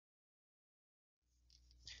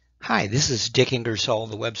Hi, this is Dick Ingersoll,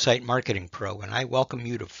 the Website Marketing Pro, and I welcome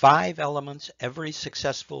you to 5 elements every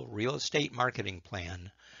successful real estate marketing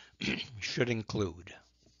plan should include.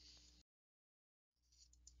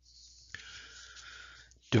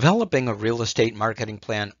 Developing a real estate marketing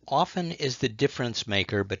plan often is the difference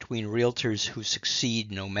maker between realtors who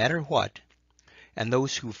succeed no matter what and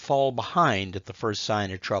those who fall behind at the first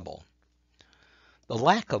sign of trouble. The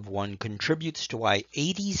lack of one contributes to why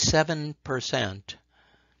 87%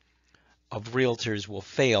 of realtors will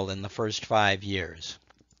fail in the first 5 years.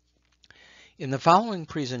 In the following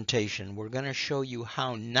presentation, we're going to show you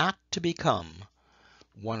how not to become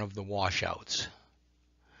one of the washouts.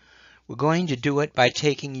 We're going to do it by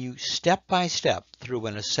taking you step by step through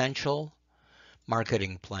an essential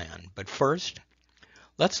marketing plan. But first,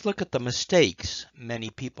 let's look at the mistakes many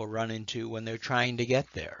people run into when they're trying to get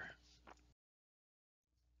there.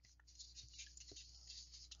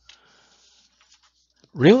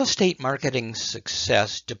 Real estate marketing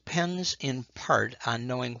success depends in part on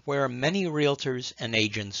knowing where many realtors and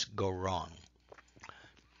agents go wrong.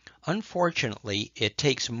 Unfortunately, it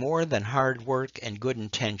takes more than hard work and good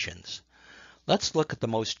intentions. Let's look at the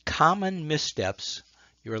most common missteps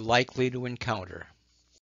you're likely to encounter.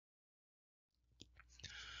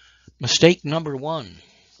 Mistake number 1,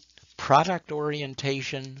 product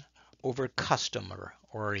orientation over customer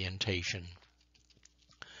orientation.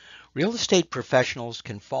 Real estate professionals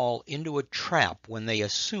can fall into a trap when they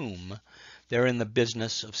assume they're in the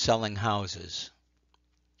business of selling houses.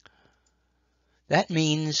 That's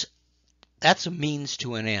a means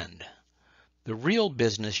to an end. The real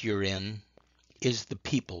business you're in is the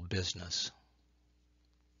people business.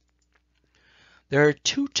 There are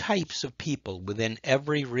 2 types of people within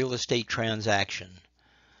every real estate transaction.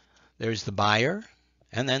 There's the buyer,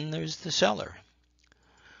 and then there's the seller.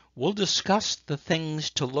 We'll discuss the things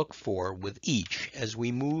to look for with each as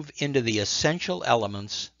we move into the essential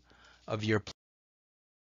elements of your plan.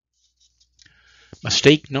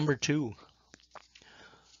 Mistake number 2,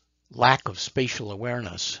 lack of spatial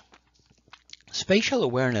awareness. Spatial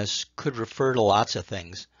awareness could refer to lots of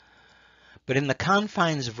things, but in the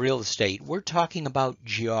confines of real estate, we're talking about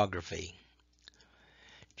geography.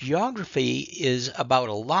 Geography is about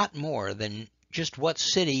a lot more than just what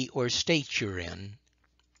city or state you're in.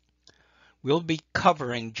 We'll be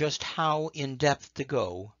covering just how in-depth to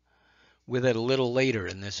go with it a little later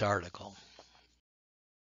in this article.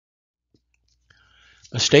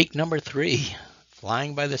 Mistake number 3,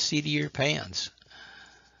 flying by the seat of your pants.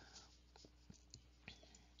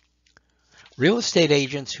 Real estate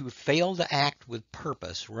agents who fail to act with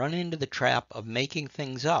purpose run into the trap of making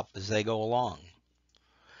things up as they go along.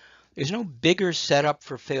 There's no bigger setup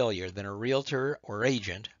for failure than a realtor or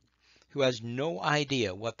agent who has no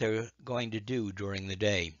idea what they're going to do during the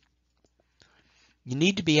day. You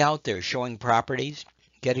need to be out there showing properties,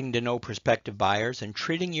 getting to know prospective buyers, and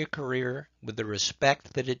treating your career with the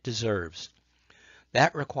respect that it deserves.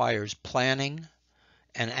 That requires planning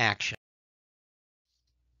and action.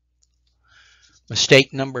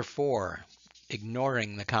 Mistake number 4,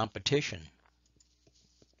 ignoring the competition.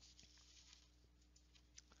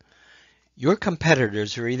 Your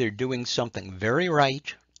competitors are either doing something very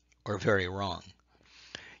right or very wrong.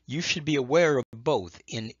 You should be aware of both.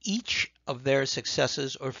 In each of their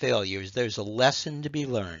successes or failures, there's a lesson to be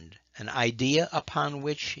learned, an idea upon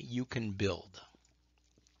which you can build.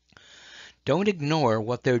 Don't ignore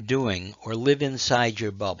what they're doing or live inside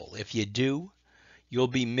your bubble. If you do, you'll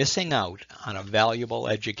be missing out on a valuable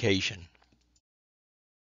education.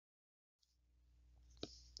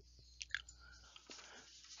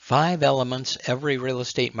 Five elements every real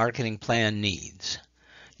estate marketing plan needs.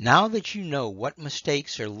 Now that you know what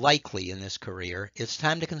mistakes are likely in this career, it's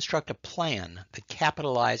time to construct a plan that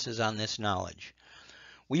capitalizes on this knowledge.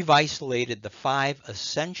 We've isolated the 5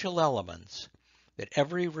 essential elements that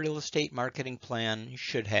every real estate marketing plan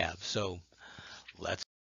should have. So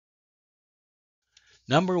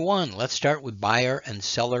Number 1, let's start with buyer and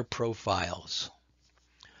seller profiles.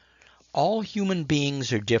 All human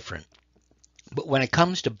beings are different, but when it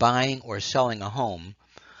comes to buying or selling a home,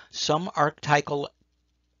 some archetypal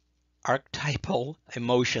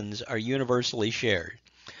emotions are universally shared.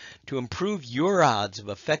 To improve your odds of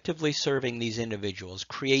effectively serving these individuals,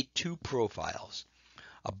 create 2 profiles,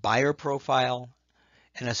 a buyer profile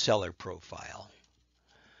and a seller profile.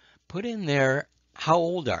 Put in there, how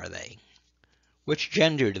old are they? Which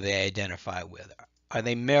gender do they identify with? Are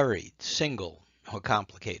they married, single, or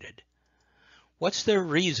complicated? What's their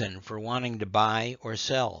reason for wanting to buy or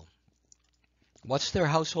sell? What's their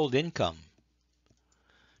household income?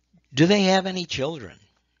 Do they have any children?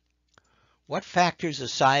 What factors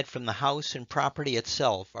aside from the house and property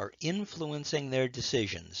itself are influencing their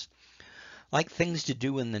decisions, like things to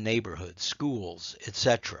do in the neighborhood, schools,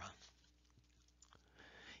 etc.?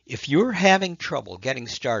 If you're having trouble getting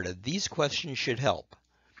started, these questions should help.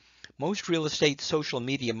 Most real estate social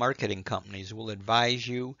media marketing companies will advise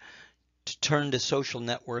you to turn to social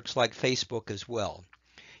networks like Facebook as well.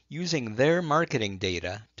 Using their marketing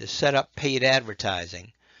data to set up paid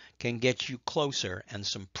advertising can get you closer and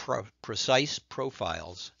some precise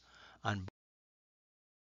profiles on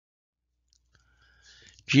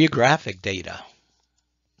geographic data.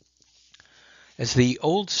 As the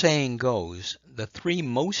old saying goes, the three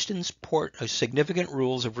most significant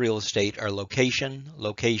rules of real estate are location,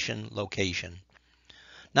 location, location.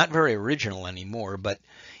 Not very original anymore, but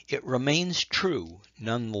it remains true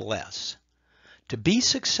nonetheless. To be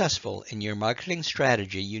successful in your marketing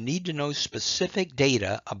strategy, you need to know specific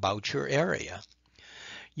data about your area.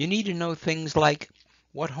 You need to know things like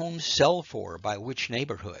what homes sell for by which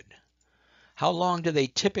neighborhood. How long do they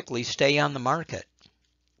typically stay on the market?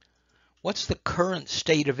 What's the current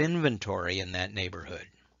state of inventory in that neighborhood?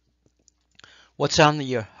 What's on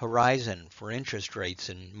the horizon for interest rates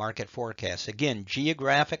and market forecasts? Again,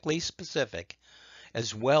 geographically specific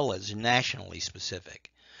as well as nationally specific.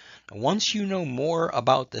 Once you know more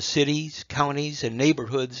about the cities, counties, and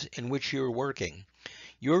neighborhoods in which you're working,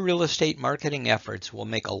 your real estate marketing efforts will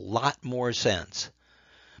make a lot more sense.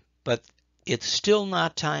 But it's still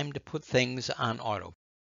not time to put things on autopilot.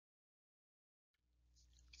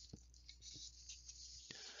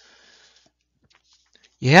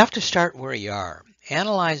 You have to start where you are.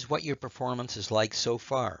 Analyze what your performance is like so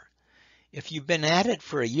far. If you've been at it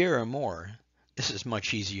for a year or more, this is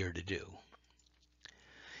much easier to do.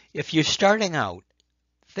 If you're starting out,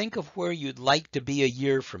 think of where you'd like to be a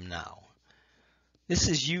year from now. This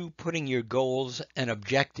is you putting your goals and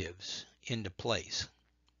objectives into place.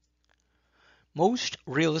 Most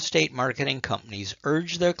real estate marketing companies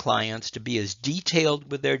urge their clients to be as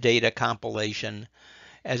detailed with their data compilation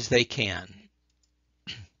as they can.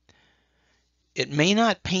 It may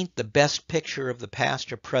not paint the best picture of the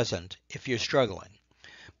past or present if you're struggling,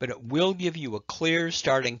 but it will give you a clear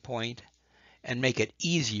starting point and make it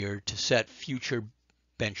easier to set future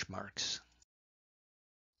benchmarks.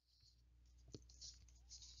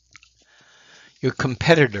 Your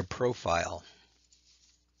competitor profile.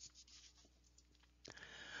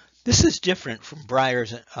 This is different from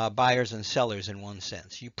buyers and sellers in one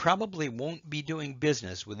sense. You probably won't be doing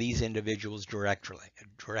business with these individuals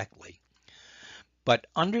directly. But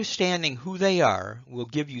understanding who they are will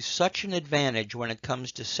give you such an advantage when it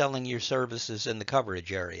comes to selling your services in the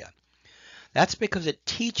coverage area. That's because it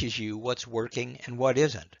teaches you what's working and what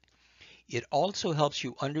isn't. It also helps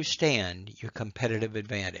you understand your competitive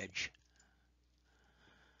advantage.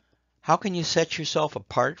 How can you set yourself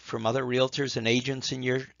apart from other realtors and agents in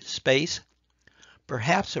your space?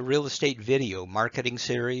 Perhaps a real estate video marketing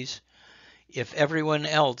series. If everyone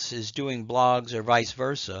else is doing blogs or vice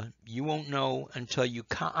versa, you won't know until you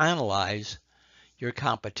analyze your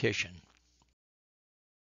competition.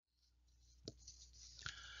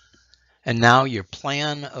 And now your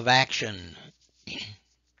plan of action.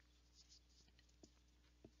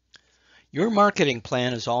 Your marketing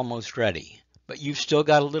plan is almost ready, but you've still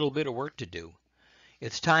got a little bit of work to do.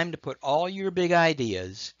 It's time to put all your big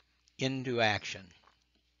ideas into action.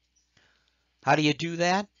 How do you do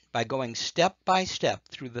that? By going step by step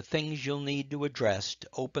through the things you'll need to address to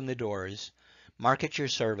open the doors, market your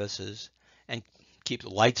services, and keep the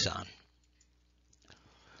lights on.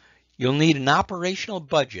 You'll need an operational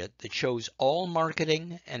budget that shows all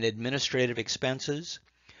marketing and administrative expenses.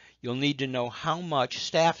 You'll need to know how much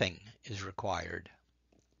staffing is required.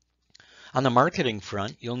 On the marketing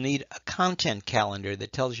front, you'll need a content calendar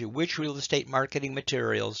that tells you which real estate marketing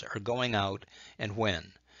materials are going out and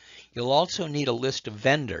when. You'll also need a list of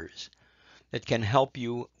vendors that can help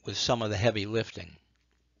you with some of the heavy lifting.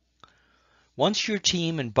 Once your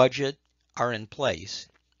team and budget are in place,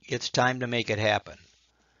 it's time to make it happen.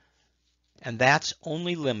 And that's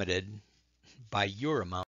only limited by your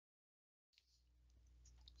amount.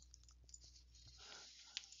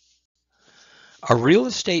 A real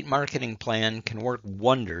estate marketing plan can work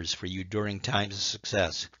wonders for you during times of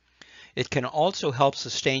success. It can also help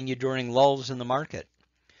sustain you during lulls in the market.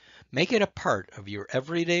 Make it a part of your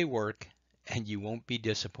everyday work and you won't be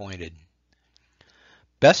disappointed.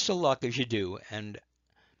 Best of luck as you do, and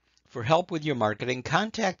for help with your marketing,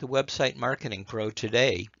 contact the Website Marketing Pro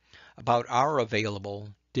today about our available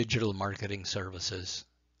digital marketing services.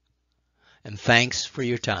 And thanks for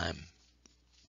your time.